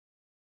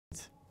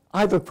I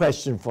have a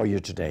question for you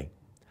today.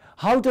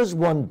 How does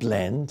one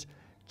blend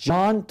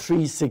John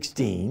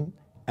 3:16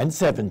 and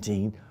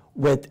 17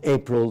 with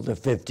April the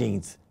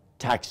 15th,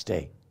 tax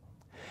day?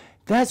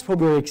 That's what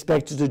we're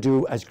expected to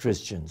do as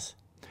Christians,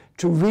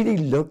 to really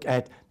look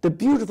at the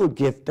beautiful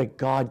gift that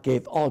God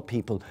gave all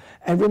people.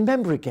 And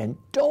remember again,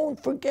 don't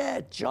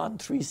forget John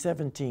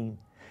 3:17.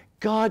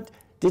 God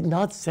did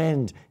not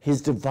send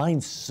his divine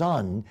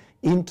Son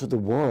into the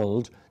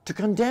world to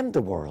condemn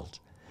the world.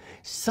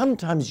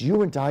 Sometimes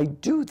you and I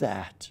do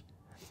that.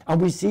 And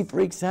we see,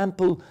 for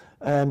example,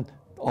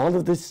 all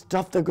of this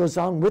stuff that goes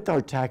on with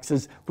our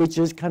taxes, which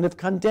is kind of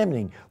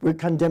condemning. We're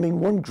condemning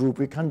one group,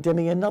 we're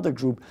condemning another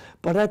group.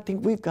 But I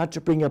think we've got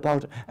to bring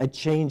about a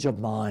change of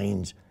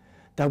mind,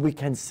 that we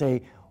can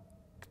say,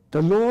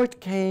 the Lord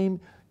came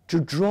to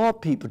draw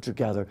people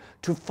together,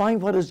 to find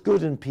what is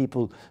good in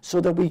people, so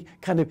that we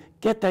kind of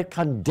get that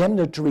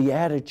condemnatory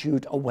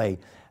attitude away.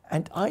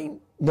 And I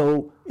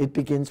know it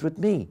begins with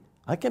me.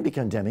 I can be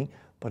condemning,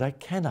 but I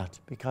cannot,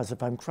 because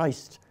if I'm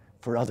Christ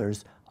for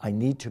others, I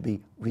need to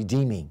be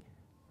redeeming.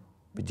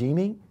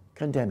 Redeeming,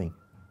 condemning.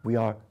 We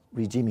are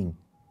redeeming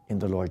in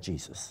the Lord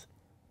Jesus.